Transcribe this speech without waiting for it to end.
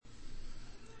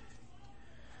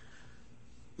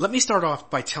Let me start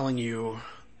off by telling you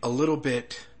a little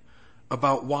bit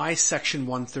about why Section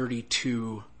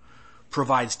 132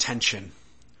 provides tension,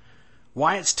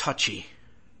 why it's touchy.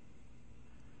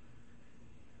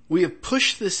 We have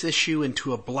pushed this issue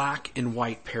into a black and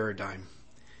white paradigm.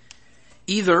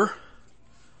 Either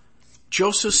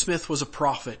Joseph Smith was a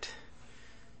prophet,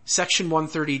 Section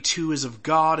 132 is of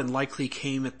God and likely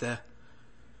came at the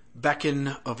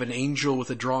beckon of an angel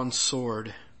with a drawn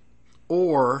sword,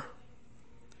 or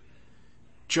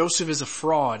Joseph is a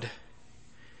fraud,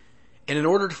 and in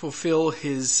order to fulfill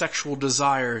his sexual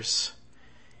desires,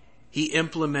 he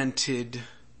implemented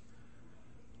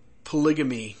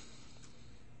polygamy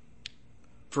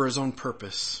for his own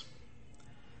purpose.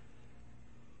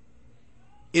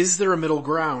 Is there a middle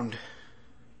ground?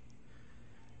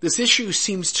 This issue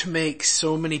seems to make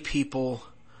so many people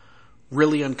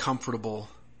really uncomfortable.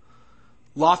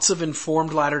 Lots of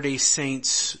informed Latter-day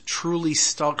Saints truly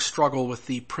struggle with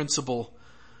the principle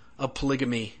of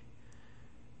polygamy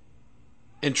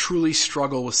and truly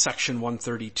struggle with Section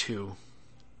 132.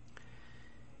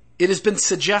 It has been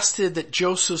suggested that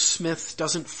Joseph Smith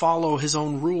doesn't follow his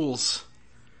own rules,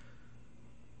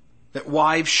 that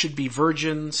wives should be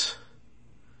virgins,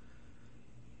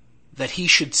 that he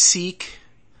should seek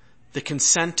the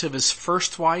consent of his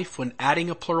first wife when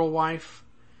adding a plural wife,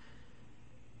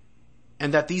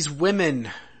 and that these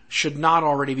women should not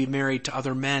already be married to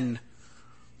other men,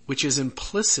 which is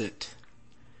implicit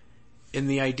in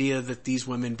the idea that these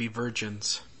women be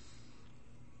virgins.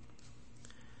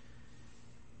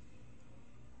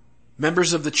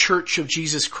 Members of the Church of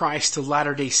Jesus Christ of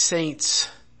Latter-day Saints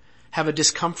have a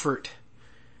discomfort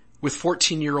with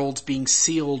 14-year-olds being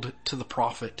sealed to the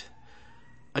prophet,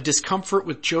 a discomfort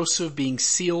with Joseph being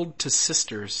sealed to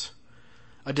sisters,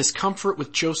 a discomfort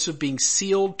with Joseph being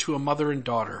sealed to a mother and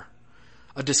daughter,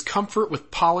 a discomfort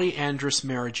with polyandrous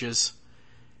marriages.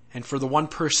 And for the one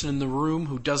person in the room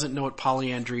who doesn't know what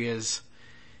polyandry is,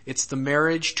 it's the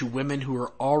marriage to women who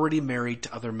are already married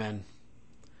to other men.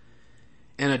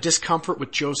 And a discomfort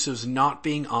with Joseph's not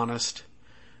being honest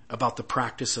about the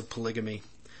practice of polygamy.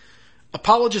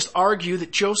 Apologists argue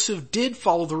that Joseph did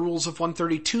follow the rules of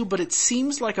 132, but it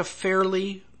seems like a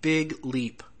fairly big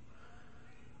leap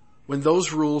when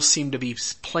those rules seem to be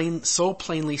so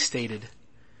plainly stated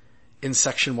in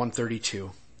Section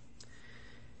 132.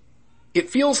 It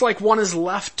feels like one is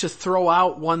left to throw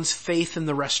out one's faith in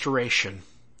the restoration,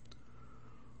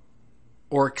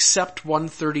 or accept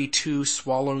 132,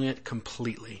 swallowing it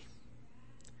completely.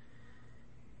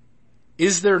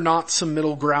 Is there not some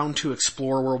middle ground to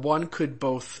explore where one could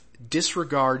both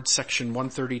disregard Section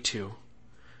 132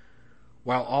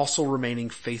 while also remaining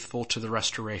faithful to the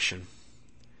restoration?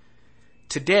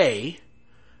 Today,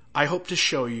 I hope to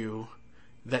show you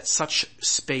that such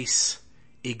space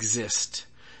exists.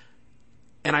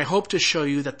 And I hope to show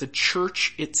you that the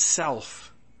church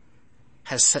itself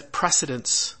has set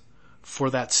precedents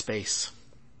for that space.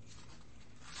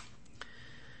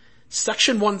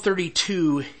 Section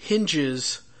 132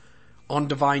 hinges on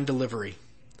divine delivery.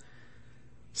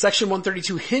 Section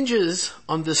 132 hinges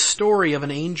on the story of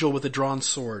an angel with a drawn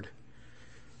sword.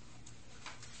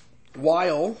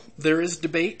 While there is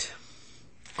debate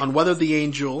on whether the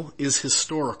angel is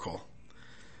historical,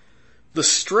 the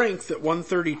strength that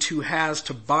 132 has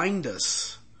to bind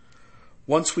us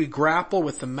once we grapple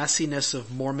with the messiness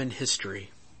of Mormon history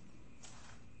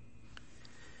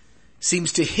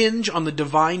seems to hinge on the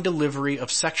divine delivery of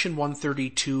Section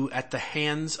 132 at the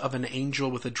hands of an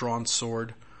angel with a drawn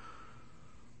sword,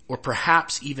 or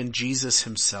perhaps even Jesus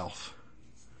himself.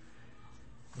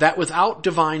 That without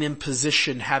divine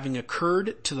imposition having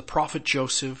occurred to the prophet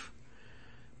Joseph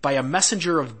by a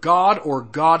messenger of God or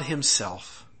God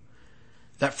himself,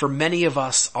 that for many of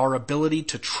us our ability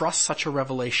to trust such a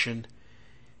revelation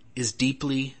is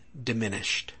deeply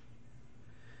diminished.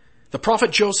 The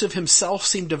prophet Joseph himself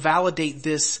seemed to validate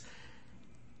this,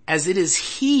 as it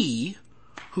is he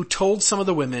who told some of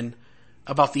the women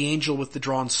about the angel with the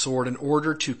drawn sword in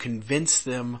order to convince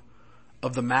them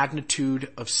of the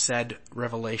magnitude of said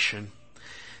revelation.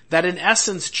 That in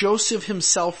essence, Joseph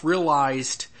himself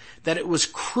realized that it was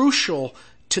crucial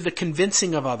to the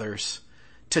convincing of others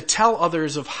to tell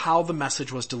others of how the message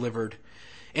was delivered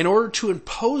in order to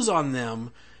impose on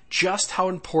them just how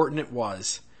important it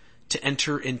was to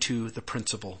enter into the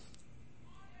principle.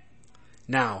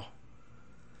 Now,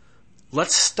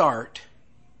 let's start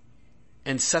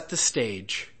and set the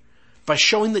stage by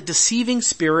showing that deceiving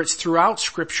spirits throughout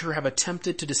Scripture have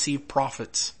attempted to deceive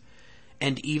prophets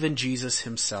and even Jesus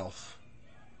himself.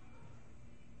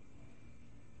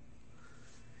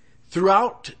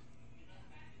 Throughout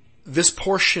this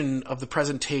portion of the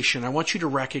presentation, I want you to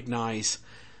recognize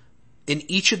in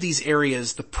each of these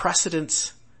areas the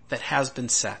precedence that has been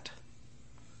set.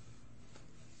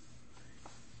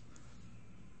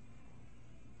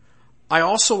 I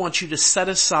also want you to set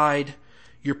aside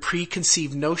your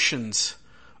preconceived notions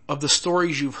of the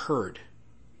stories you've heard.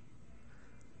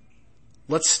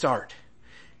 Let's start.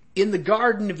 In the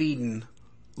Garden of Eden,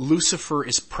 Lucifer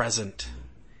is present.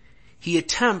 He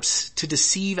attempts to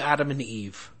deceive Adam and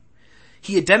Eve.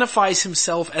 He identifies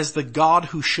himself as the God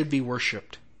who should be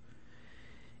worshipped.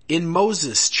 In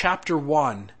Moses chapter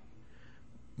 1,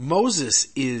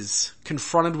 Moses is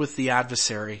confronted with the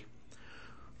adversary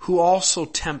who also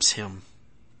tempts him.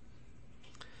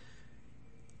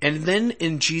 And then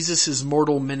in Jesus'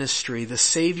 mortal ministry, the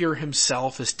Savior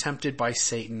himself is tempted by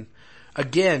Satan.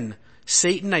 Again,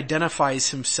 Satan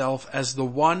identifies himself as the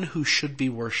one who should be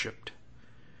worshipped.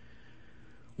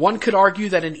 One could argue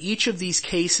that in each of these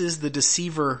cases the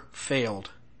deceiver failed,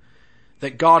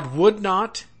 that God would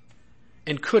not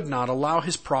and could not allow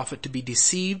his prophet to be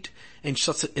deceived in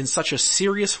such a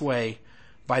serious way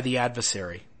by the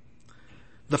adversary.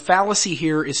 The fallacy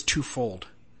here is twofold.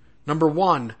 Number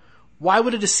one, why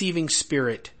would a deceiving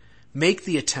spirit make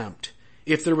the attempt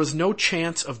if there was no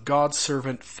chance of God's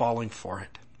servant falling for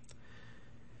it?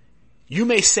 You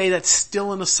may say that's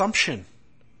still an assumption,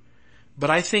 but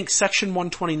I think section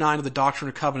 129 of the Doctrine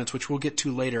and Covenants, which we'll get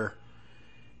to later,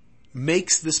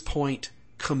 makes this point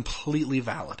completely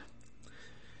valid.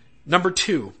 Number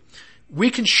two,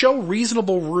 we can show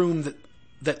reasonable room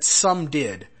that some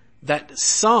did, that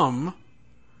some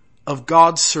of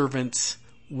God's servants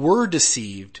were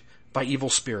deceived by evil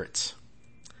spirits.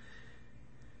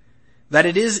 That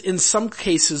it is in some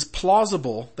cases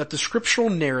plausible that the scriptural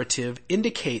narrative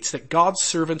indicates that God's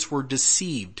servants were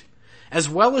deceived, as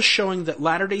well as showing that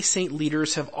Latter-day Saint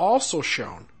leaders have also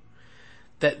shown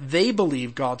that they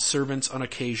believe God's servants on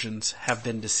occasions have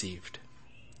been deceived.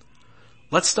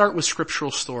 Let's start with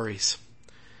scriptural stories.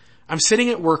 I'm sitting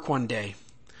at work one day.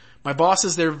 My boss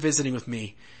is there visiting with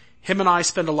me. Him and I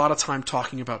spend a lot of time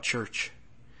talking about church.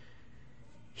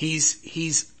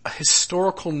 He's a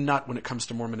historical nut when it comes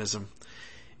to Mormonism.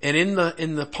 And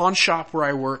in the pawn shop where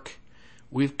I work,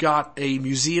 we've got a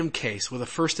museum case with a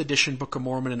first edition Book of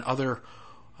Mormon and other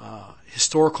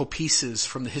historical pieces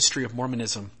from the history of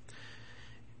Mormonism.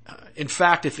 In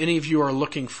fact, if any of you are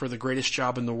looking for the greatest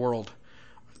job in the world,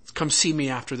 come see me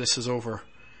after this is over,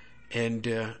 and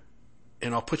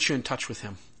I'll put you in touch with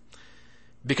him.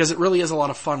 Because it really is a lot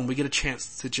of fun. We get a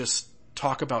chance to just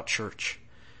talk about church,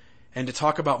 and to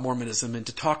talk about Mormonism, and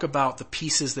to talk about the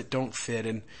pieces that don't fit,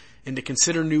 and to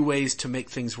consider new ways to make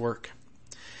things work.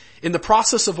 In the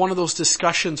process of one of those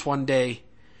discussions one day,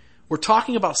 we're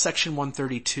talking about section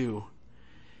 132,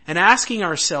 and asking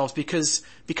ourselves, because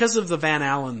of the Van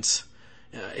Allens,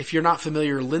 if you're not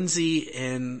familiar, Lindsay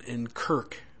and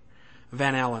Kirk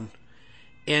Van Allen,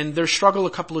 and their struggle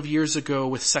a couple of years ago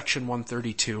with section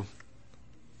 132.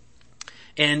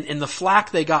 And the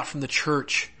flack they got from the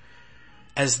church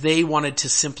as they wanted to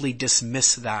simply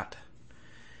dismiss that.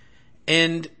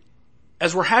 And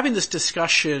as we're having this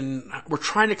discussion, we're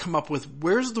trying to come up with,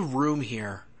 where's the room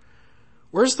here?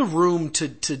 Where's the room to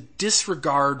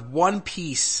disregard one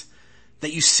piece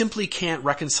that you simply can't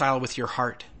reconcile with your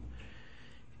heart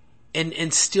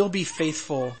and still be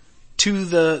faithful to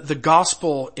the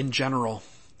gospel in general?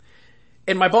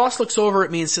 And my boss looks over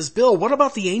at me and says, Bill, what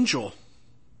about the angel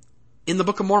in the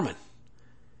Book of Mormon?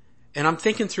 And I'm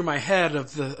thinking through my head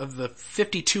of the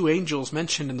 52 angels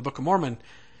mentioned in the Book of Mormon.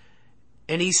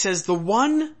 And he says, the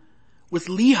one with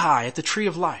Lehi at the tree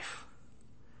of life.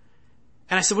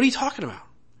 And I said, what are you talking about?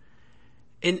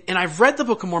 And I've read the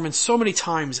Book of Mormon so many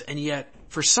times, and yet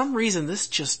for some reason this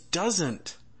just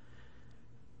doesn't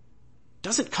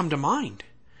come to mind.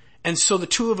 And so the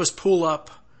two of us pull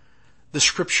up the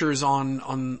scriptures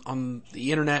on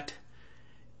the internet,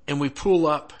 and we pull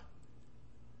up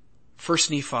 1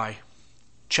 Nephi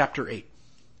chapter 8.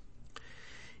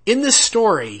 In this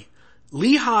story,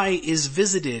 Lehi is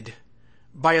visited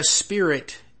by a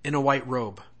spirit in a white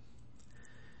robe.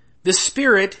 This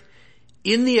spirit,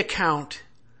 in the account,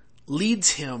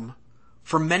 leads him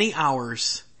for many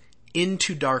hours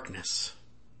into darkness.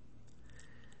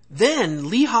 Then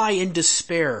Lehi, in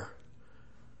despair,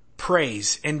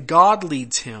 prays, and God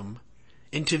leads him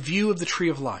into view of the tree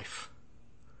of life.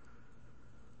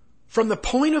 From the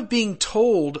point of being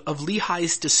told of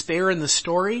Lehi's despair in the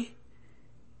story,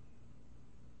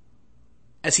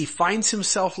 as he finds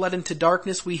himself led into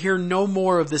darkness, we hear no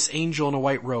more of this angel in a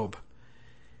white robe.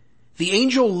 The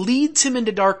angel leads him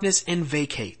into darkness and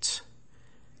vacates.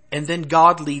 And then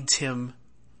God leads him,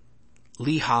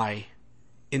 Lehi,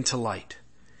 into light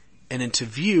and into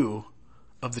view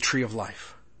of the tree of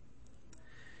life.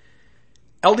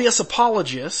 LDS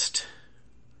apologists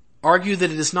argue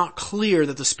that it is not clear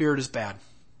that the Spirit is bad.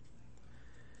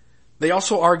 They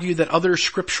also argue that other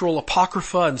scriptural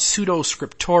apocrypha and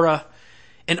pseudo-scriptura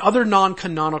and other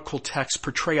non-canonical texts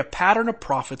portray a pattern of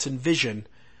prophets in vision,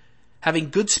 having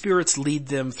good spirits lead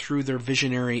them through their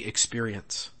visionary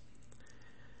experience.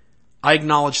 I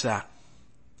acknowledge that.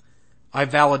 I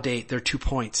validate their 2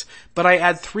 points, but I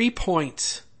add 3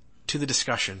 points to the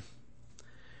discussion.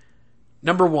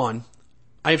 Number 1,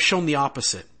 I have shown the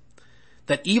opposite,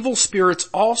 that evil spirits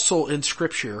also in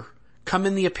Scripture come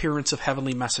in the appearance of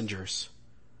heavenly messengers.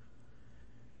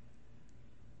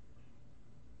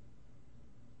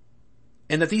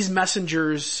 And that these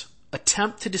messengers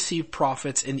attempt to deceive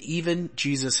prophets and even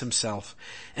Jesus himself.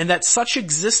 And that such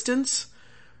existence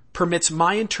permits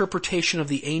my interpretation of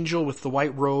the angel with the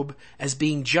white robe as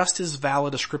being just as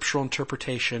valid a scriptural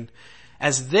interpretation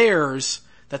as theirs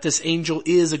that this angel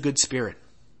is a good spirit.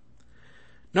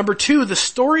 Number 2, the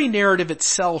story narrative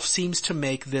itself seems to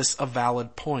make this a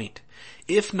valid point,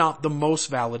 if not the most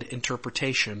valid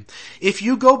interpretation. If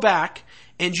you go back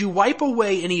and you wipe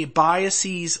away any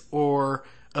biases or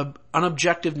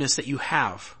unobjectiveness that you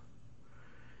have,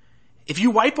 if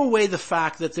you wipe away the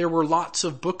fact that there were lots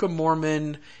of Book of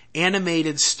Mormon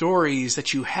animated stories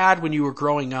that you had when you were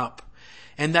growing up,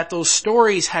 and that those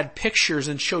stories had pictures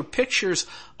and showed pictures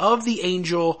of the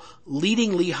angel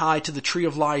leading Lehi to the tree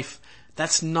of life,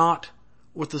 that's not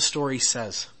what the story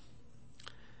says.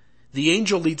 The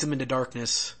angel leads him into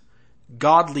darkness.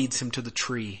 God leads him to the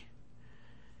tree.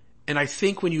 And I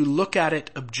think when you look at it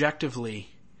objectively,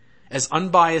 as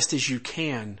unbiased as you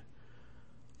can,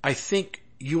 I think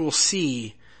you will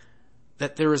see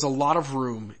that there is a lot of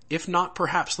room, if not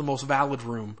perhaps the most valid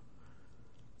room,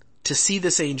 to see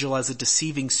this angel as a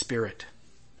deceiving spirit.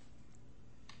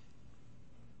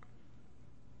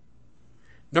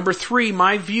 Number 3,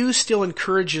 my view still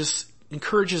encourages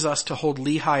us to hold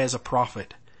Lehi as a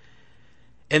prophet,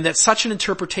 and that such an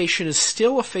interpretation is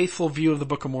still a faithful view of the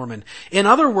Book of Mormon. In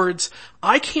other words,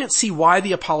 I can't see why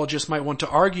the apologists might want to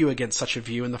argue against such a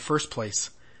view in the first place.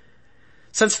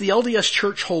 Since the LDS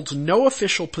Church holds no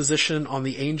official position on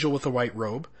the angel with the white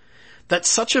robe, that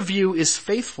such a view is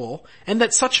faithful, and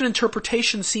that such an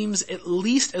interpretation seems at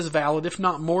least as valid, if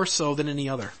not more so, than any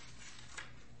other.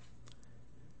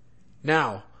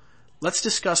 Now, let's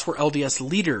discuss where LDS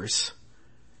leaders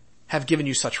have given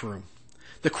you such room.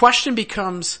 The question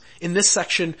becomes, in this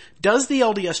section, does the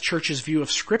LDS Church's view of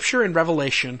Scripture and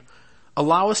Revelation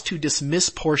allow us to dismiss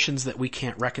portions that we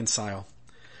can't reconcile?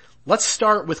 Let's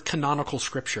start with canonical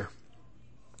Scripture.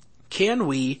 Can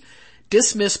we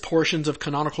dismiss portions of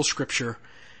canonical Scripture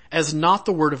as not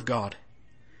the Word of God?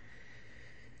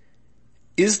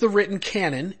 Is the written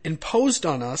canon imposed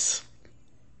on us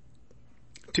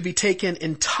to be taken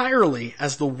entirely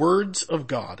as the words of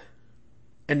God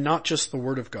and not just the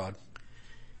Word of God?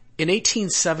 In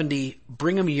 1870,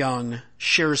 Brigham Young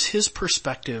shares his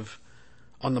perspective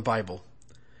on the Bible,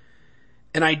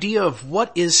 an idea of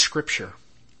what is Scripture.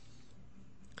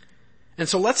 And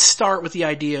so let's start with the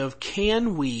idea of,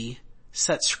 can we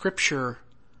set Scripture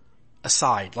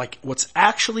aside? Like what's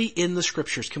actually in the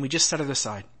Scriptures, can we just set it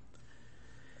aside?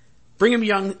 Brigham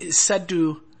Young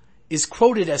is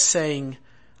quoted as saying,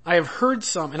 I have heard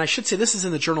some, and I should say this is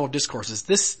in the Journal of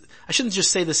Discourses. I shouldn't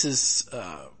just say this is,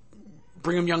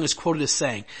 Brigham Young is quoted as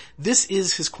saying. This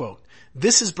is his quote.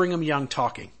 This is Brigham Young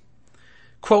talking.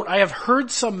 Quote, I have heard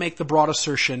some make the broad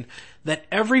assertion that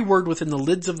every word within the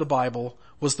lids of the Bible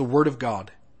was the Word of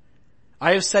God.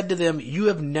 I have said to them, you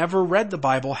have never read the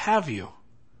Bible, have you?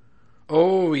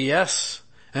 Oh, yes,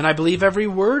 and I believe every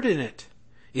word in it.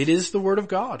 It is the Word of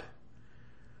God.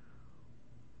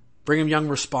 Brigham Young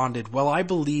responded, well, I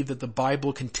believe that the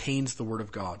Bible contains the Word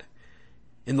of God.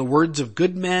 In the words of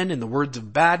good men, in the words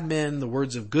of bad men, the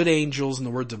words of good angels, and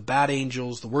the words of bad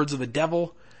angels, the words of the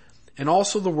devil, and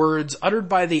also the words uttered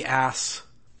by the ass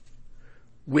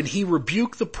when he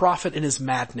rebuked the prophet in his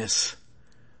madness.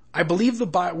 I believe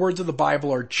the words of the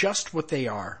Bible are just what they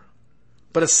are.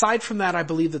 But aside from that, I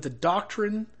believe that the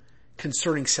doctrine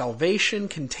concerning salvation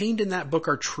contained in that book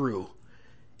are true,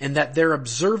 and that their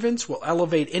observance will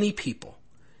elevate any people,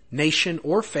 nation,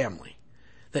 or family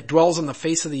that dwells on the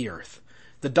face of the earth.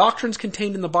 The doctrines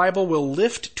contained in the Bible will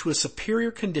lift to a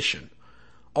superior condition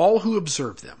all who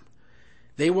observe them.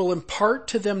 They will impart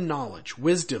to them knowledge,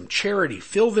 wisdom, charity,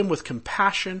 fill them with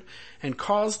compassion, and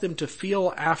cause them to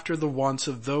feel after the wants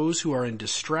of those who are in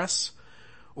distress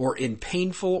or in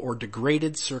painful or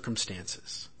degraded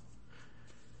circumstances.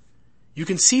 You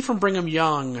can see from Brigham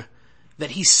Young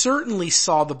that he certainly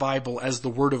saw the Bible as the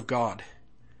Word of God,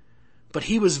 but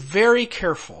he was very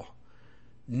careful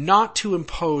not to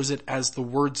impose it as the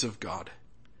words of God.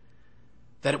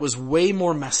 That it was way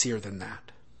more messier than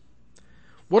that.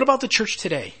 What about the church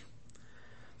today?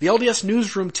 The LDS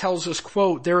Newsroom tells us,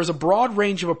 quote, there is a broad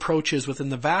range of approaches within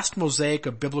the vast mosaic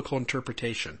of biblical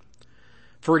interpretation.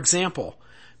 For example,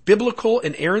 biblical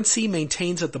inerrancy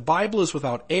maintains that the Bible is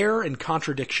without error and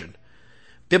contradiction.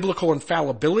 Biblical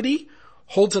infallibility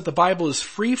holds that the Bible is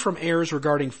free from errors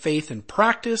regarding faith and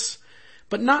practice,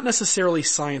 but not necessarily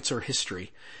science or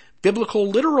history. Biblical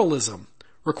literalism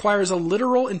requires a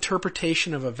literal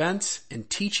interpretation of events and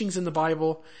teachings in the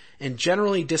Bible and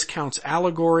generally discounts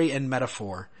allegory and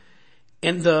metaphor.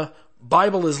 And the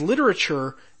Bible as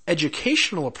literature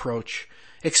educational approach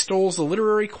extols the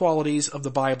literary qualities of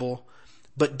the Bible,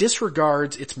 but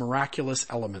disregards its miraculous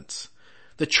elements.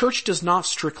 The church does not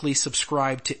strictly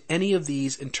subscribe to any of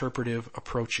these interpretive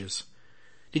approaches.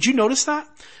 Did you notice that?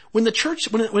 When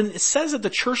it says that the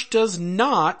church does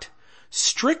not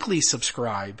strictly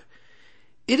subscribe,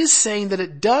 it is saying that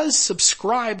it does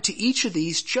subscribe to each of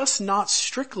these, just not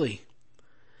strictly.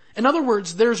 In other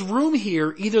words, there's room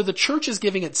here. Either the church is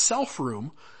giving itself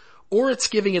room, or it's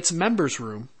giving its members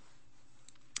room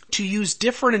to use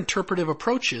different interpretive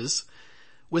approaches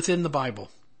within the Bible,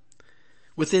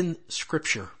 within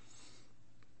Scripture.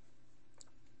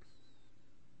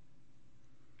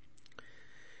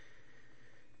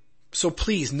 So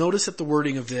please notice that the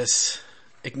wording of this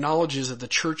acknowledges that the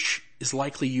church is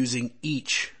likely using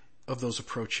each of those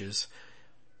approaches,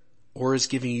 or is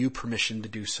giving you permission to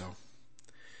do so.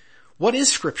 What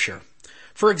is Scripture?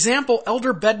 For example,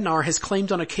 Elder Bednar has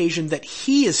claimed on occasion that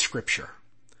he is Scripture.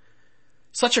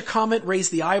 Such a comment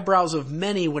raised the eyebrows of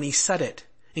many when he said it,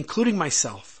 including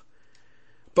myself.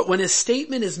 But when his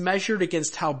statement is measured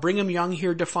against how Brigham Young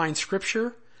here defines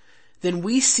Scripture, then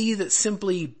we see that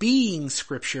simply being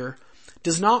Scripture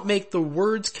does not make the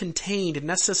words contained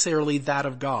necessarily that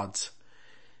of God's.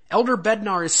 Elder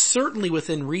Bednar is certainly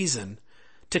within reason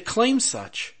to claim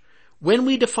such when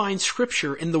we define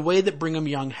Scripture in the way that Brigham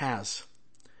Young has.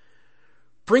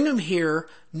 Brigham here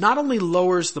not only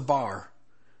lowers the bar,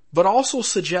 but also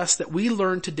suggests that we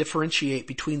learn to differentiate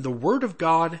between the Word of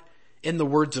God and the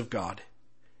words of God,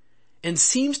 and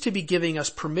seems to be giving us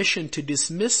permission to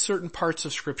dismiss certain parts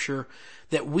of Scripture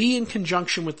that we in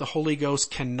conjunction with the Holy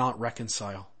Ghost cannot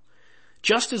reconcile.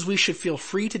 Just as we should feel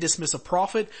free to dismiss a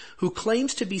prophet who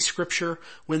claims to be Scripture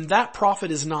when that prophet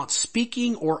is not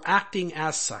speaking or acting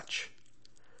as such.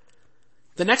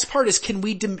 The next part is, can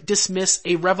we dismiss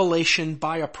a revelation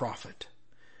by a prophet?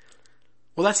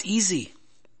 Well, that's easy.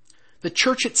 The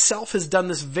church itself has done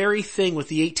this very thing with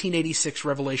the 1886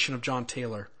 revelation of John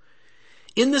Taylor.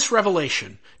 In this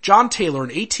revelation, John Taylor in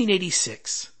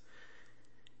 1886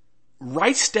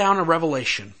 writes down a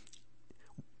revelation.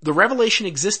 The revelation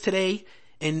exists today,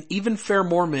 and even Fair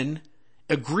Mormon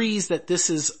agrees that this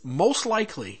is most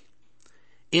likely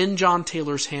in John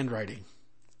Taylor's handwriting.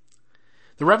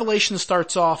 The revelation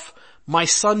starts off, "My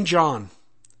son John,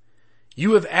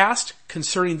 you have asked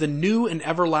concerning the new and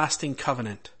everlasting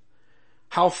covenant,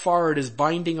 how far it is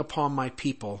binding upon my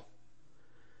people.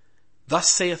 Thus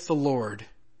saith the Lord,"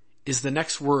 is the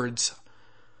next words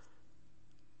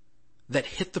that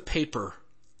hit the paper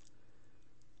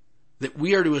that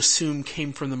we are to assume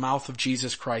came from the mouth of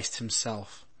Jesus Christ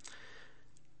himself.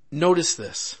 Notice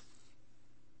this.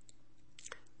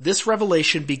 This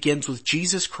revelation begins with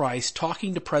Jesus Christ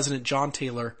talking to President John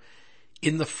Taylor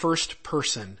in the first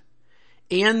person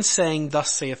and saying,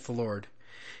 "Thus saith the Lord."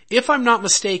 If I'm not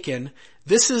mistaken,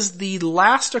 this is the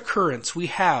last occurrence we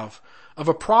have of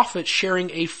a prophet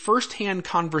sharing a first-hand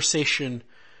conversation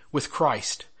with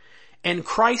Christ, and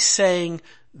Christ saying,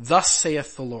 "Thus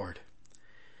saith the Lord."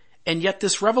 And yet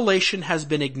this revelation has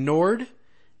been ignored,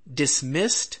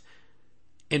 dismissed,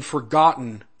 and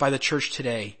forgotten by the church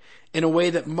today in a way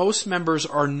that most members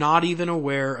are not even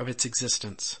aware of its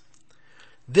existence.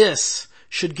 This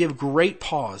should give great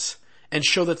pause and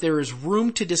show that there is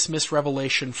room to dismiss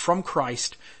revelation from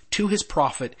Christ to his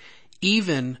prophet,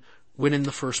 even when in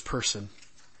the first person.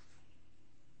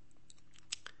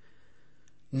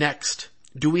 Next,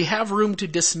 do we have room to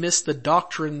dismiss the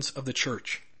doctrines of the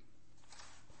church?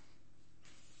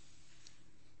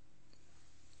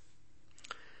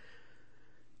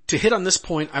 To hit on this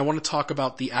point, I want to talk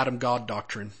about the Adam-God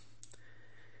doctrine.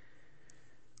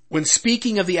 When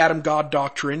speaking of the Adam-God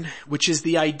doctrine, which is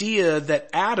the idea that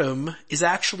Adam is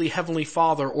actually Heavenly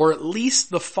Father, or at least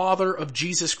the Father of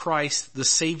Jesus Christ, the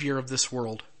Savior of this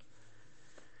world.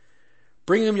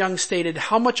 Brigham Young stated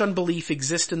how much unbelief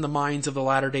exists in the minds of the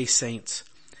Latter-day Saints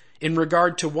in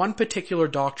regard to one particular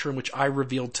doctrine which I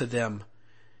revealed to them,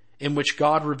 and which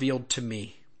God revealed to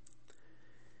me.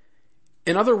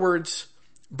 In other words,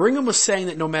 Brigham was saying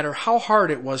that no matter how hard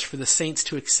it was for the saints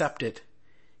to accept it,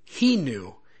 he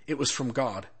knew it was from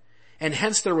God, and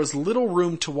hence there was little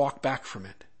room to walk back from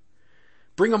it.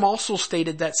 Brigham also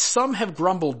stated that some have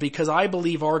grumbled because I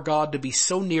believe our God to be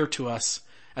so near to us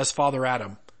as Father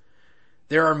Adam.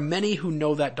 There are many who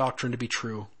know that doctrine to be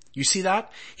true. You see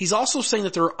that? He's also saying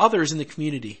that there are others in the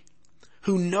community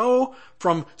who know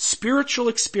from spiritual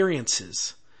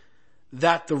experiences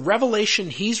that the revelation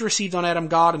he's received on Adam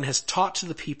God and has taught to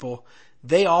the people,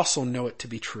 they also know it to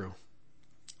be true.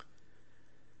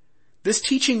 This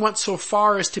teaching went so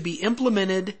far as to be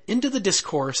implemented into the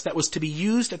discourse that was to be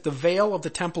used at the veil of the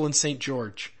temple in St.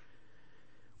 George,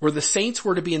 where the saints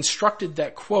were to be instructed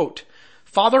that, quote,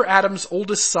 Father Adam's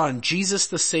oldest son, Jesus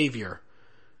the Savior,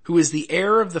 who is the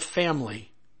heir of the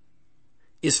family,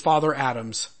 is Father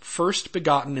Adam's first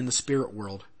begotten in the spirit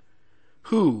world,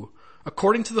 who,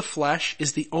 according to the flesh,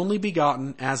 is the only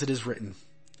begotten as it is written.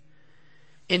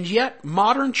 And yet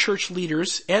modern church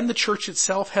leaders and the church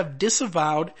itself have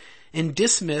disavowed and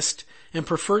dismissed and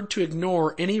preferred to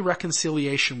ignore any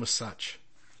reconciliation with such.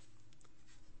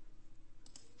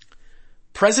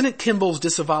 President Kimball's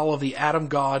disavowal of the Adam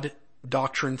God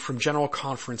doctrine from General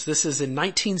Conference. This is in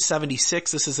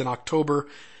 1976. This is in October.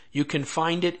 You can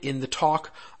find it in the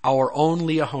talk, Our Own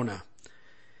Liahona.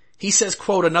 He says,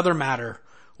 quote, another matter.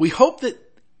 We hope that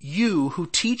you who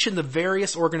teach in the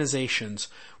various organizations,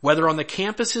 whether on the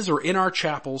campuses or in our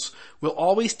chapels, will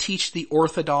always teach the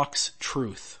orthodox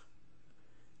truth.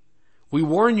 We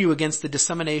warn you against the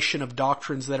dissemination of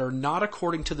doctrines that are not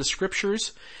according to the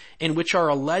scriptures and which are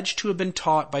alleged to have been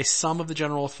taught by some of the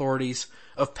general authorities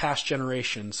of past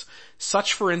generations.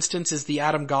 Such, for instance, is the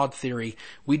Adam God theory.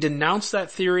 We denounce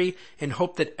that theory and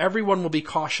hope that everyone will be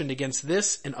cautioned against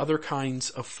this and other kinds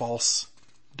of false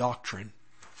doctrine.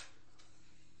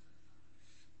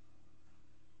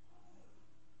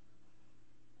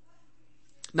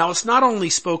 Now, it's not only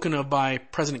spoken of by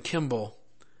President Kimball,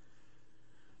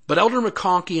 but Elder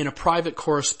McConkie, in a private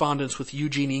correspondence with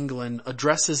Eugene England,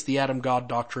 addresses the Adam God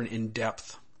doctrine in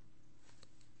depth.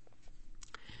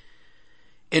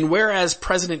 And whereas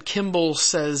President Kimball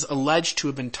says alleged to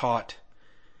have been taught,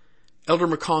 Elder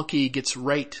McConkie gets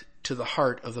right to the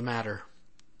heart of the matter.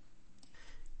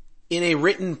 In a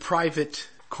written private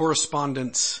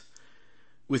correspondence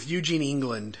with Eugene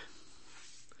England,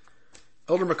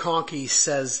 Elder McConkie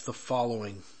says the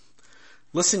following.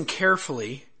 Listen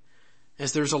carefully,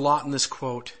 as there's a lot in this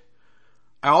quote.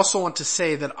 I also want to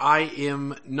say that I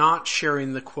am not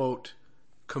sharing the quote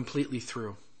completely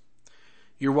through.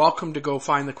 You're welcome to go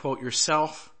find the quote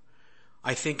yourself.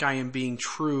 I think I am being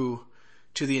true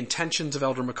to the intentions of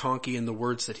Elder McConkie and the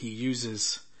words that he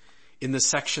uses in the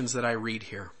sections that I read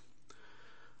here.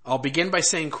 I'll begin by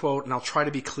saying quote, and I'll try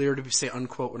to be clear to say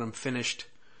unquote when I'm finished,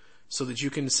 so that you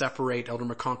can separate Elder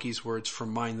McConkie's words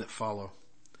from mine that follow.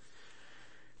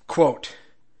 Quote,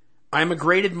 I am a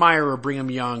great admirer of Brigham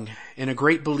Young and a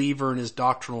great believer in his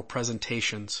doctrinal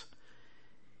presentations.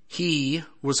 He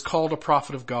was called a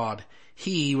prophet of God.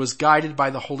 He was guided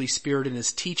by the Holy Spirit in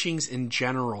his teachings in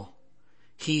general.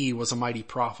 He was a mighty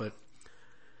prophet.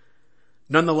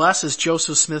 Nonetheless, as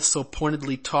Joseph Smith so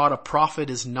pointedly taught, a prophet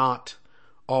is not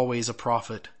always a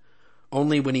prophet,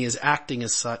 only when he is acting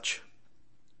as such.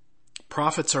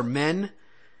 Prophets are men,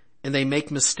 and they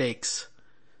make mistakes.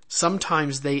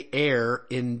 Sometimes they err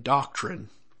in doctrine.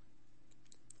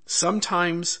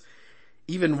 Sometimes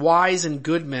even wise and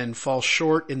good men fall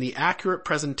short in the accurate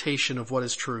presentation of what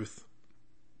is truth.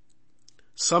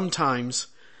 Sometimes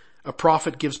a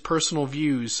prophet gives personal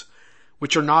views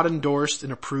which are not endorsed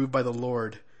and approved by the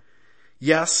Lord.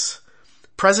 Yes,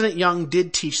 President Young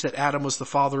did teach that Adam was the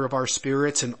father of our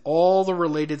spirits and all the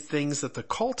related things that the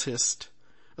cultist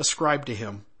ascribed to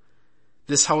him.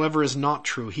 This, however, is not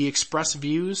true. He expressed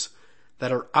views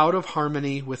that are out of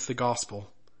harmony with the gospel.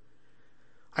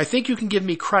 I think you can give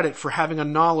me credit for having a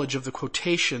knowledge of the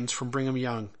quotations from Brigham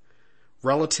Young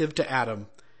relative to Adam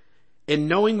and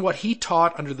knowing what he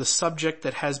taught under the subject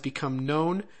that has become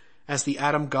known as the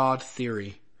Adam God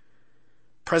theory.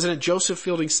 President Joseph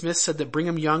Fielding Smith said that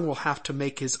Brigham Young will have to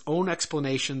make his own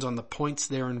explanations on the points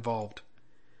there involved.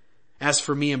 As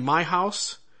for me and my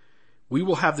house, we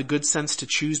will have the good sense to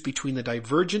choose between the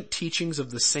divergent teachings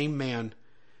of the same man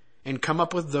and come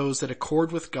up with those that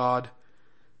accord with God,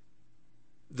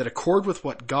 that accord with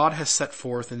what God has set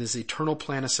forth in his eternal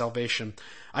plan of salvation.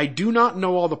 I do not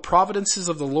know all the providences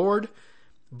of the Lord,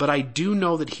 but I do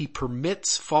know that he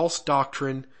permits false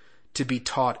doctrine to be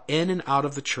taught in and out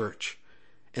of the church,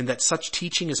 and that such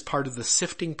teaching is part of the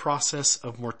sifting process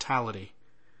of mortality.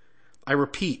 I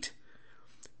repeat,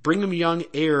 Brigham Young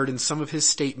erred in some of his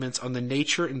statements on the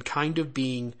nature and kind of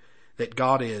being that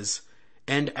God is,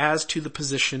 and as to the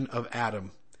position of Adam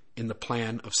in the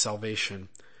plan of salvation.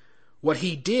 What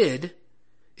he did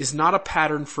is not a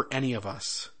pattern for any of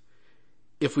us.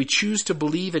 If we choose to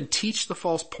believe and teach the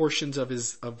false portions of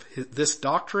his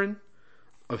doctrines,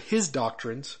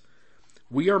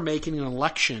 we are making an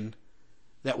election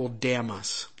that will damn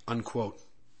us, unquote.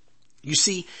 You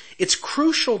see, it's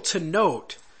crucial to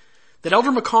note that Elder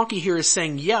McConkie here is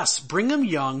saying, yes, Brigham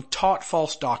Young taught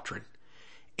false doctrine,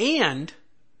 and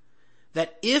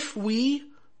that if we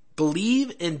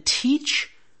believe and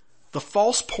teach the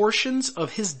false portions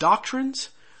of his doctrines,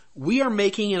 we are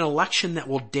making an election that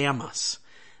will damn us.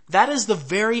 That is the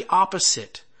very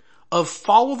opposite of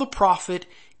follow the prophet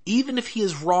even if he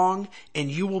is wrong,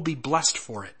 and you will be blessed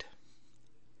for it.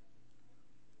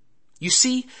 You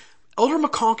see, Elder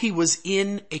McConkie was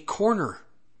in a corner.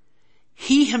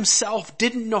 He himself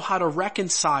didn't know how to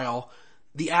reconcile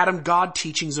the Adam God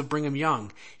teachings of Brigham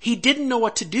Young. He didn't know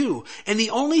what to do. And the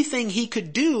only thing he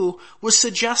could do was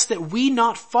suggest that we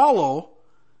not follow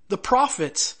the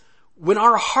prophets when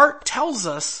our heart tells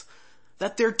us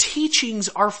that their teachings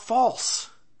are false.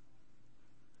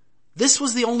 This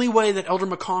was the only way that Elder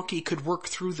McConkie could work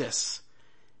through this.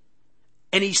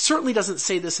 And he certainly doesn't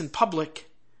say this in public.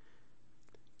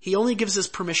 He only gives us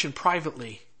permission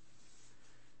privately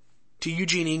to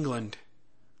Eugene England.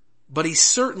 But he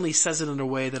certainly says it in a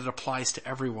way that it applies to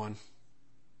everyone.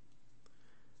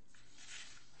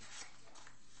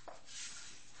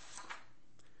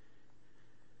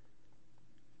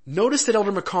 Notice that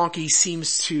Elder McConkie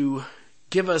seems to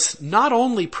give us not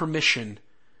only permission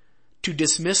to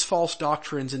dismiss false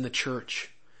doctrines in the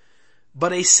church,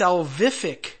 but a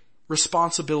salvific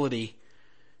responsibility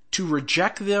to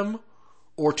reject them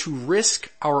or to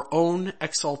risk our own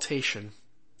exaltation.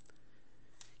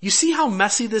 You see how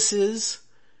messy this is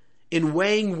in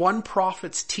weighing one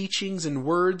prophet's teachings and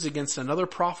words against another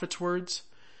prophet's words,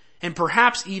 and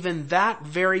perhaps even that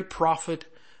very prophet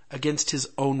against his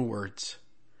own words.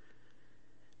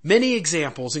 Many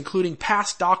examples, including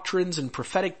past doctrines and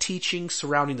prophetic teachings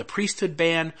surrounding the priesthood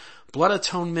ban, blood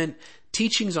atonement,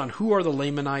 teachings on who are the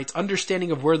Lamanites,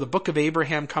 understanding of where the book of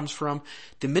Abraham comes from,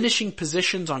 diminishing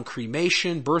positions on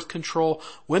cremation, birth control,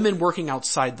 women working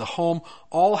outside the home,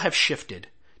 all have shifted,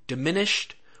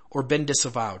 diminished, or been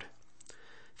disavowed.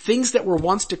 Things that were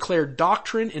once declared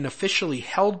doctrine and officially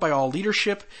held by all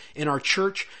leadership in our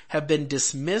church have been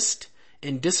dismissed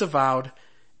and disavowed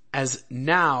as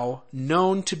now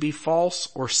known to be false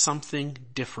or something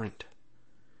different.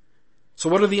 So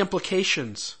what are the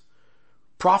implications?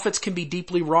 Prophets can be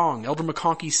deeply wrong. Elder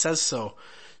McConkie says so.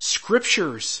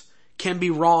 Scriptures can be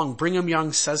wrong. Brigham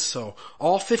Young says so.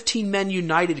 All 15 men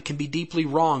united can be deeply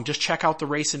wrong. Just check out the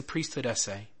Race and Priesthood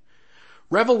essay.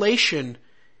 Revelation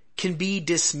can be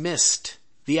dismissed.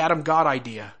 The Adam God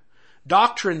idea.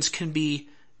 Doctrines can be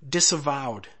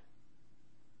disavowed.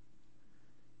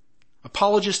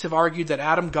 Apologists have argued that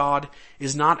Adam God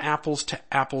is not apples to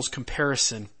apples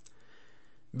comparison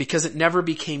because it never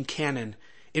became canon.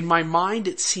 In my mind,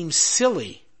 it seems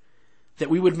silly that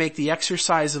we would make the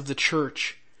exercise of the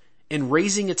church in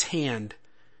raising its hand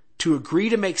to agree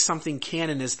to make something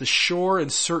canon as the sure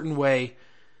and certain way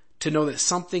to know that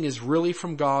something is really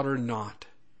from God or not.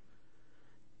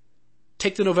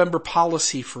 Take the November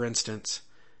policy, for instance,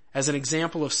 as an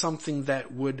example of something that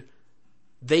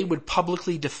they would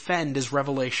publicly defend as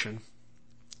revelation.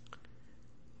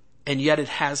 And yet it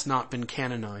has not been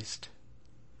canonized.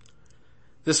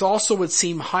 This also would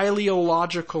seem highly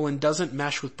illogical and doesn't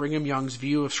mesh with Brigham Young's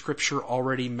view of Scripture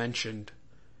already mentioned.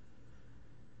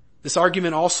 This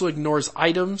argument also ignores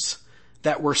items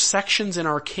that were sections in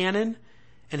our canon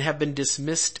and have been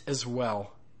dismissed as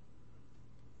well.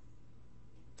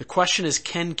 The question is,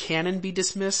 can canon be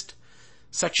dismissed?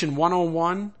 Section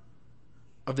 101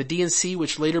 of the D&C,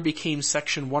 which later became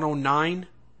Section 109,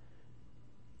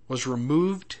 was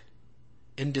removed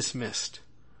and dismissed.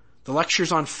 The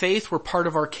lectures on faith were part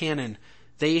of our canon.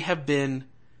 They have been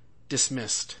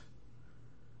dismissed.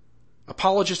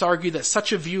 Apologists argue that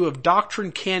such a view of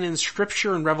doctrine, canon,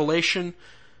 scripture, and revelation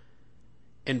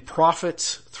and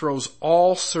prophets throws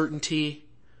all certainty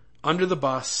under the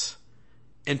bus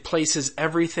and places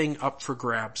everything up for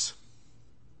grabs.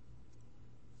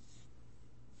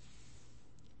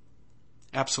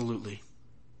 Absolutely.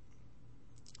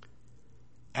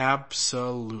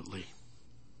 Absolutely.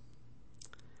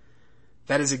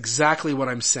 That is exactly what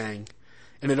I'm saying.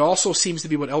 And it also seems to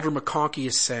be what Elder McConkie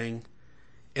is saying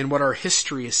and what our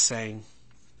history is saying.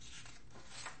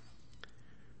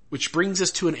 Which brings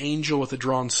us to an angel with a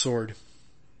drawn sword.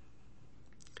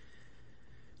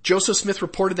 Joseph Smith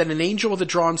reported that an angel with a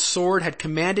drawn sword had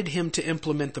commanded him to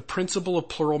implement the principle of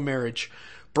plural marriage.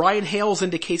 Brian Hales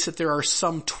indicates that there are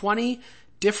some 20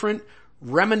 different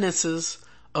reminiscences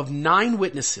of 9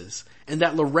 witnesses, and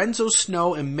that Lorenzo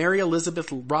Snow and Mary Elizabeth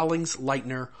Rawlings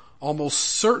Lightner almost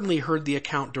certainly heard the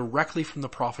account directly from the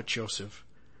prophet Joseph.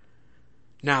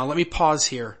 Now, let me pause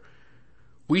here.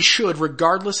 We should,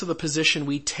 regardless of the position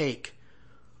we take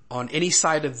on any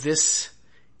side of this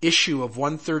issue of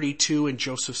 132 and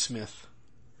Joseph Smith,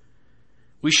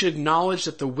 we should acknowledge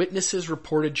that the witnesses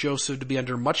reported Joseph to be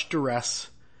under much duress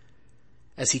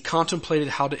as he contemplated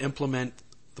how to implement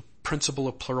the principle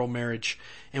of plural marriage.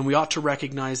 And we ought to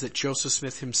recognize that Joseph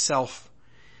Smith himself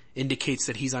indicates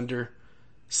that he's under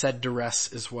said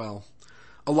duress as well.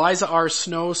 Eliza R.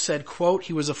 Snow said, quote,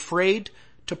 he was afraid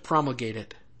to promulgate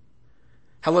it.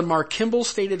 Helen Mar Kimball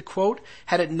stated, quote,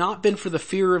 had it not been for the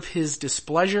fear of his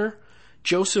displeasure,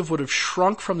 Joseph would have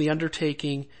shrunk from the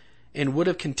undertaking and would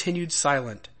have continued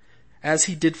silent, as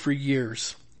he did for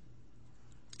years,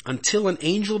 until an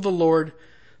angel of the Lord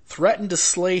threatened to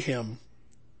slay him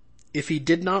if he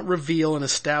did not reveal and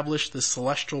establish the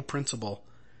celestial principle.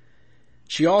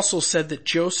 She also said that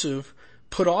Joseph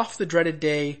put off the dreaded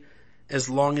day as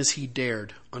long as he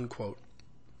dared, unquote.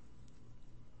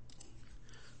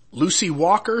 Lucy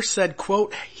Walker said,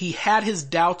 quote, he had his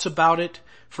doubts about it,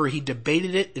 for he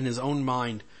debated it in his own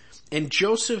mind. And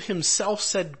Joseph himself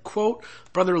said, quote,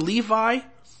 Brother Levi,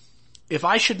 if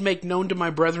I should make known to my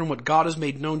brethren what God has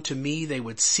made known to me, they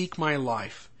would seek my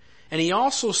life. And he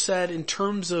also said, in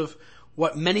terms of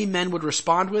what many men would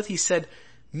respond with, he said,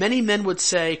 many men would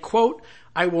say, quote,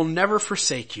 I will never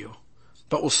forsake you,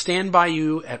 but will stand by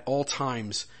you at all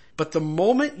times. But the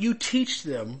moment you teach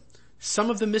them some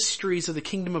of the mysteries of the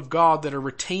kingdom of God that are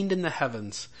retained in the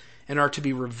heavens and are to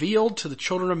be revealed to the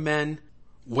children of men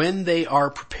when they are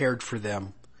prepared for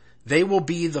them, they will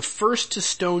be the first to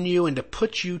stone you and to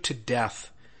put you to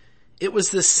death. It was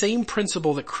this same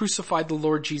principle that crucified the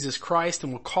Lord Jesus Christ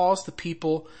and will cause the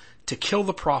people to kill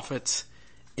the prophets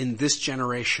in this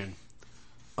generation,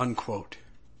 unquote.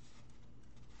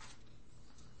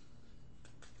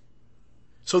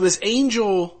 So this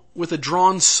angel with a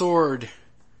drawn sword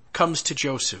comes to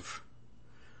Joseph.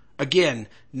 Again,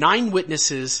 9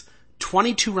 witnesses,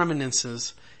 22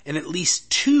 reminiscences, and at least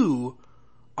 2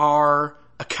 are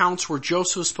accounts where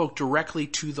Joseph spoke directly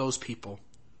to those people.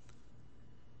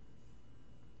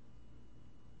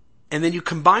 And then you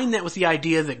combine that with the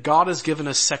idea that God has given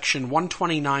us section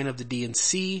 129 of the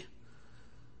D&C,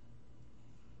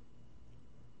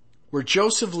 where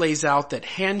Joseph lays out that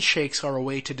handshakes are a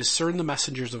way to discern the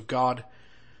messengers of God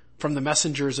from the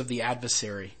messengers of the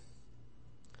adversary.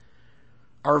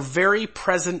 Our very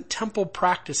present temple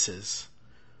practices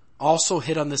also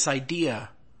hit on this idea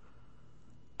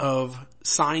of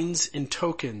signs and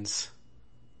tokens,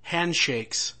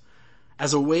 handshakes,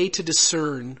 as a way to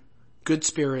discern good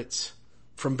spirits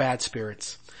from bad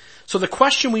spirits. So the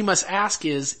question we must ask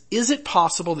is it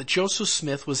possible that Joseph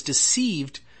Smith was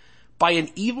deceived by an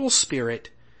evil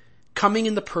spirit coming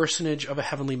in the personage of a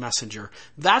heavenly messenger?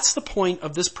 That's the point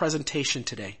of this presentation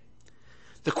today.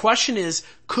 The question is,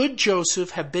 could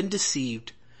Joseph have been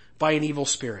deceived by an evil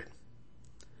spirit?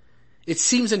 It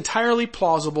seems entirely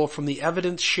plausible from the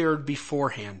evidence shared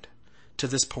beforehand to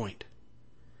this point.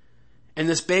 And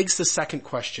this begs the second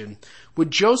question.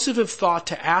 Would Joseph have thought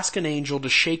to ask an angel to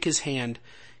shake his hand,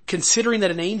 considering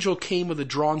that an angel came with a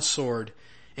drawn sword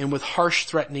and with harsh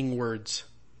threatening words?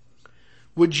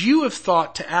 Would you have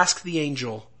thought to ask the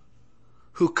angel,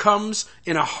 who comes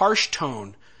in a harsh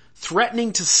tone,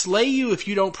 threatening to slay you if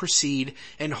you don't proceed,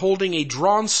 and holding a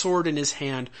drawn sword in his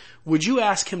hand, would you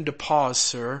ask him to pause,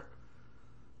 sir?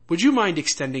 Would you mind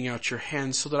extending out your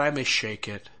hand so that I may shake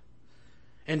it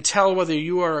and tell whether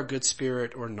you are a good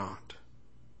spirit or not?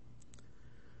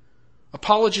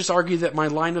 Apologists argue that my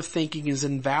line of thinking is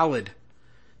invalid,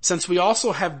 since we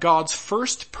also have God's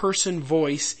first person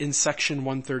voice in section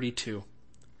 132.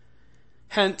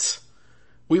 Hence,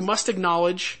 we must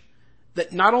acknowledge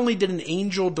that not only did an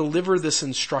angel deliver this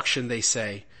instruction, they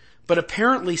say, but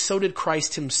apparently so did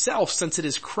Christ himself, since it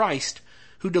is Christ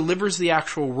who delivers the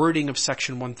actual wording of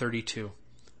section 132.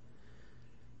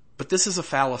 But this is a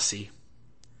fallacy,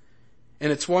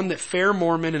 and it's one that Fair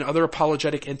Mormon and other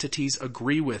apologetic entities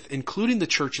agree with, including the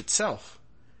church itself.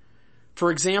 For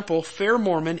example, Fair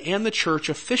Mormon and the church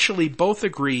officially both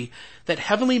agree that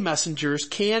heavenly messengers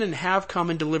can and have come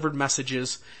and delivered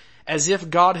messages as if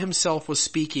God himself was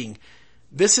speaking.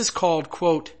 This is called,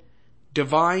 quote,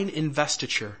 divine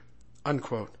investiture,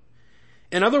 unquote.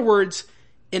 In other words,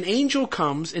 an angel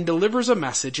comes and delivers a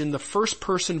message in the first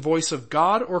person voice of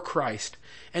God or Christ,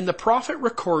 and the prophet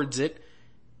records it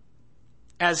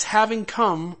as having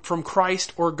come from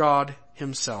Christ or God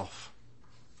himself.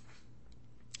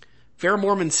 Fair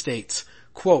Mormon states,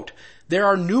 quote, "There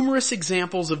are numerous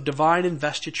examples of divine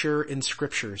investiture in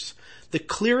scriptures. The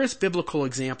clearest biblical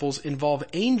examples involve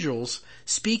angels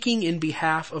speaking in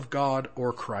behalf of God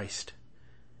or Christ."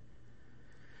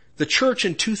 The Church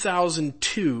in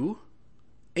 2002,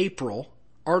 April,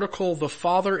 article The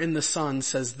Father and the Son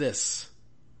says this,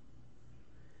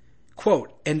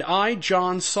 quote, "And I,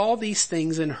 John, saw these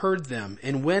things and heard them,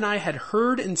 and when I had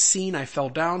heard and seen, I fell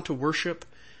down to worship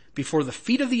before the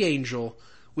feet of the angel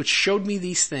which showed me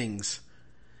these things.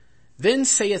 Then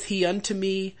saith he unto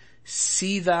me,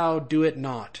 See thou do it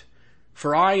not,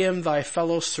 for I am thy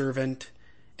fellow servant,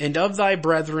 and of thy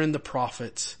brethren the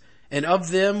prophets, and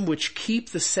of them which keep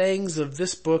the sayings of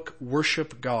this book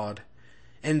worship God.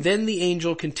 And then the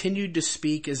angel continued to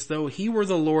speak as though he were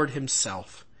the Lord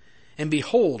himself. And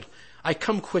behold, I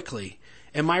come quickly,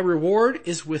 and my reward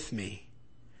is with me,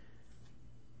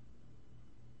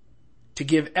 to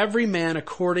give every man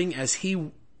according as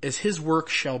his work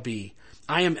shall be.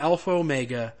 I am Alpha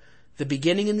Omega, the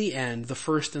beginning and the end, the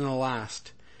first and the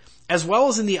last." As well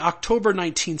as in the October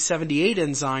 1978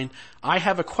 Ensign, I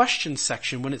have a question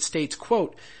section when it states,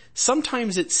 quote,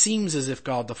 "Sometimes it seems as if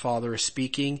God the Father is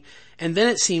speaking, and then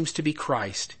it seems to be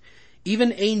Christ.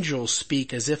 Even angels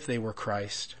speak as if they were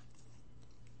Christ."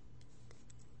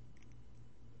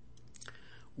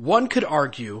 One could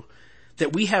argue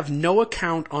that we have no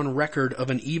account on record of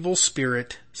an evil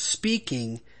spirit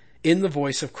speaking in the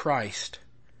voice of Christ,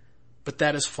 but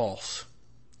that is false.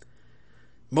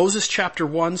 Moses chapter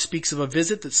 1 speaks of a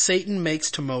visit that Satan makes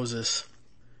to Moses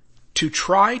to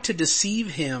try to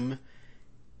deceive him,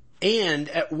 and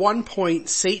at one point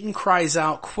Satan cries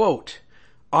out, quote,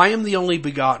 "I am the only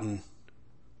begotten,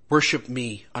 worship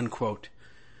me," unquote.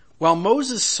 While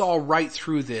Moses saw right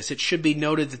through this, it should be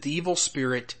noted that the evil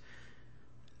spirit,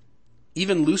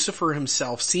 even Lucifer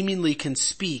himself, seemingly can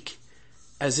speak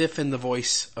as if in the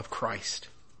voice of Christ.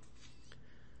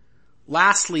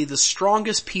 Lastly, the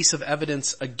strongest piece of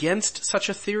evidence against such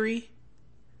a theory,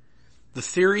 the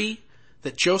theory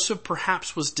that Joseph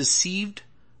perhaps was deceived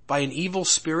by an evil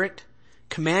spirit,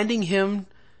 commanding him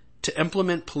to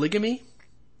implement polygamy.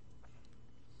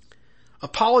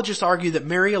 Apologists argue that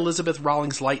Mary Elizabeth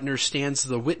Rawlings Lightner stands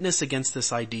as a witness against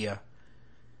this idea.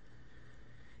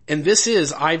 And this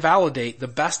is, I validate, the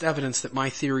best evidence that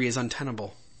my theory is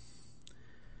untenable.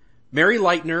 Mary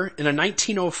Lightner, in a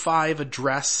 1905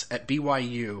 address at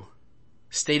BYU,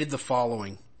 stated the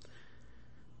following,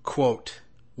 quote,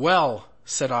 "Well,"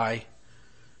 said I,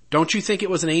 "don't you think it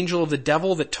was an angel of the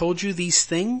devil that told you these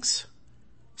things?"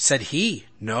 Said he,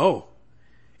 "No,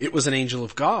 it was an angel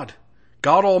of God.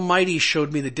 God Almighty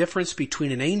showed me the difference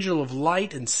between an angel of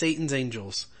light and Satan's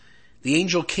angels. The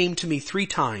angel came to me 3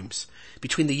 times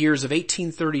between the years of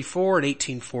 1834 and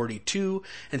 1842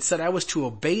 and said I was to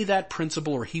obey that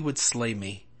principle or he would slay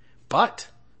me. But,"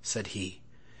 said he,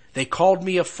 "they called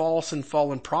me a false and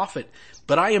fallen prophet,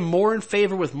 but I am more in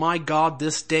favor with my God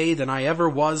this day than I ever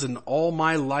was in all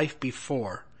my life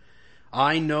before.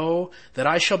 I know that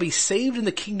I shall be saved in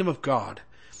the kingdom of God.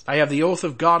 I have the oath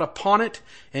of God upon it,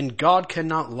 and God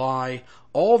cannot lie.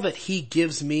 All that he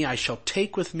gives me I shall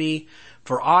take with me,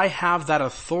 for I have that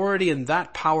authority and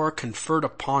that power conferred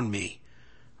upon me."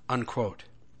 Unquote.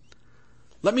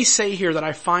 Let me say here that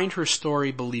I find her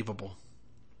story believable.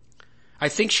 I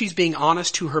think she's being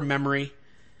honest to her memory,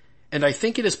 and I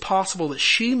think it is possible that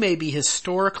she may be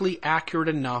historically accurate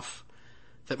enough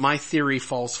that my theory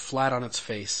falls flat on its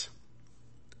face.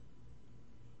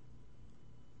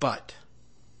 But,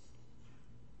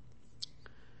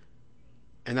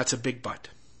 and that's a big but,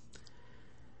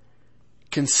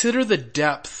 consider the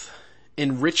depth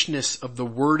and richness of the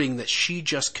wording that she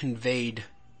just conveyed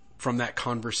from that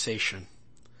conversation.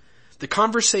 The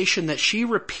conversation that she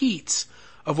repeats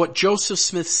of what Joseph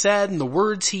Smith said and the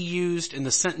words he used and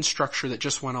the sentence structure that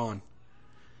just went on.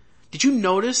 Did you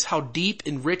notice how deep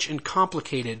and rich and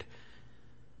complicated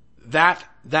that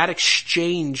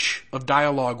exchange of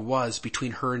dialogue was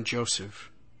between her and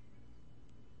Joseph?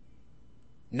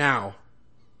 Now,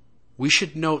 we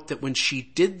should note that when she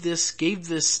gave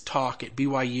this talk at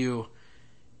BYU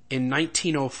in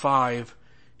 1905,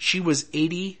 she was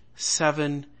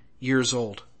 87 years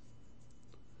old.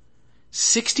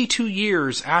 62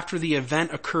 years after the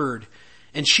event occurred,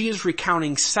 and she is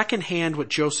recounting secondhand what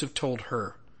Joseph told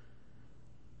her.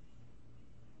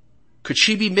 Could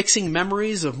she be mixing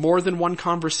memories of more than one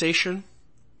conversation?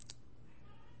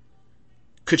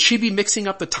 Could she be mixing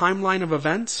up the timeline of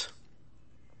events?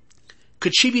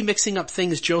 Could she be mixing up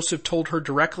things Joseph told her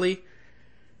directly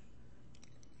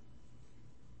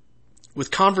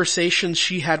with conversations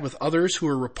she had with others who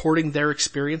were reporting their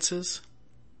experiences.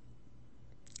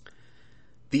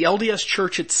 The LDS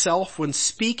Church itself, when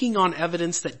speaking on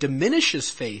evidence that diminishes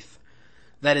faith,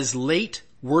 that is late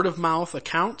word-of-mouth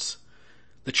accounts,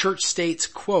 the church states,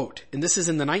 quote, and this is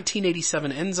in the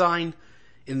 1987 Ensign,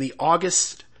 in the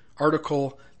August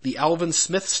article, The Alvin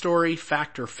Smith Story,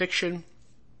 Fact or Fiction,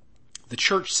 the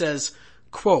church says,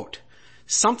 quote,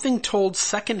 something told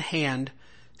secondhand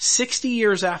 60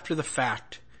 years after the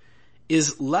fact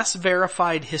is less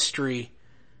verified history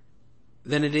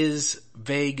than it is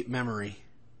vague memory.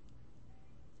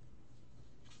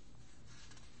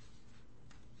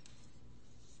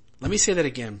 Let me say that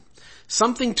again.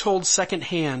 Something told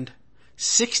secondhand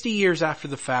 60 years after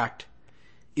the fact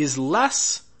is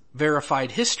less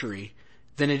verified history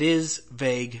than it is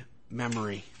vague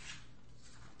memory.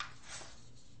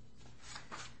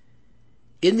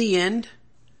 In the end,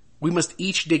 we must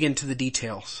each dig into the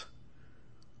details.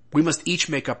 We must each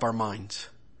make up our minds.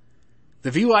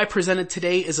 The view I presented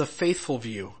today is a faithful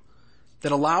view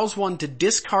that allows one to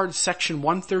discard Section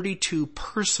 132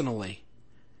 personally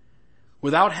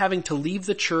without having to leave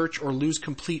the church or lose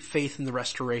complete faith in the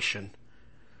restoration.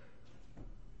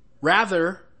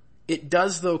 Rather, it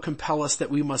does though compel us that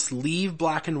we must leave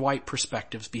black and white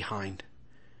perspectives behind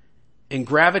and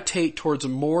gravitate towards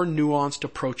more nuanced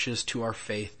approaches to our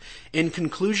faith. In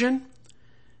conclusion,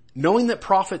 knowing that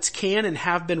prophets can and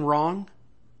have been wrong,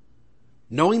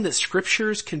 knowing that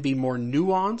scriptures can be more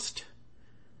nuanced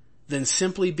than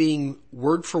simply being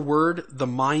word for word the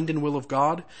mind and will of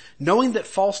God, knowing that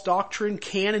false doctrine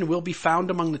can and will be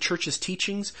found among the church's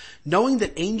teachings, knowing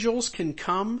that angels can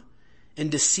come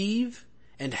and deceive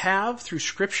and have through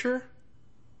scripture,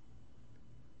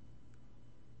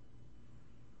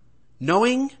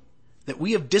 knowing that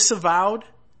we have disavowed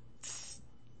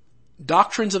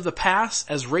doctrines of the past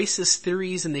as racist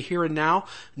theories in the here and now,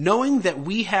 knowing that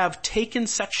we have taken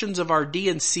sections of our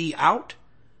D&C out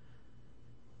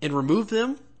and removed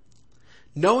them,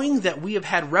 knowing that we have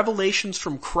had revelations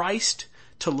from Christ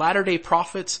to Latter-day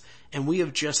Prophets and we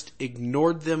have just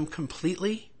ignored them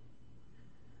completely,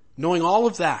 knowing all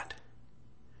of that,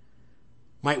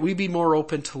 might we be more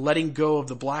open to letting go of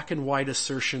the black and white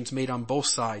assertions made on both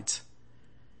sides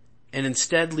and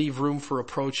instead leave room for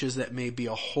approaches that may be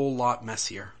a whole lot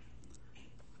messier.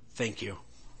 Thank you.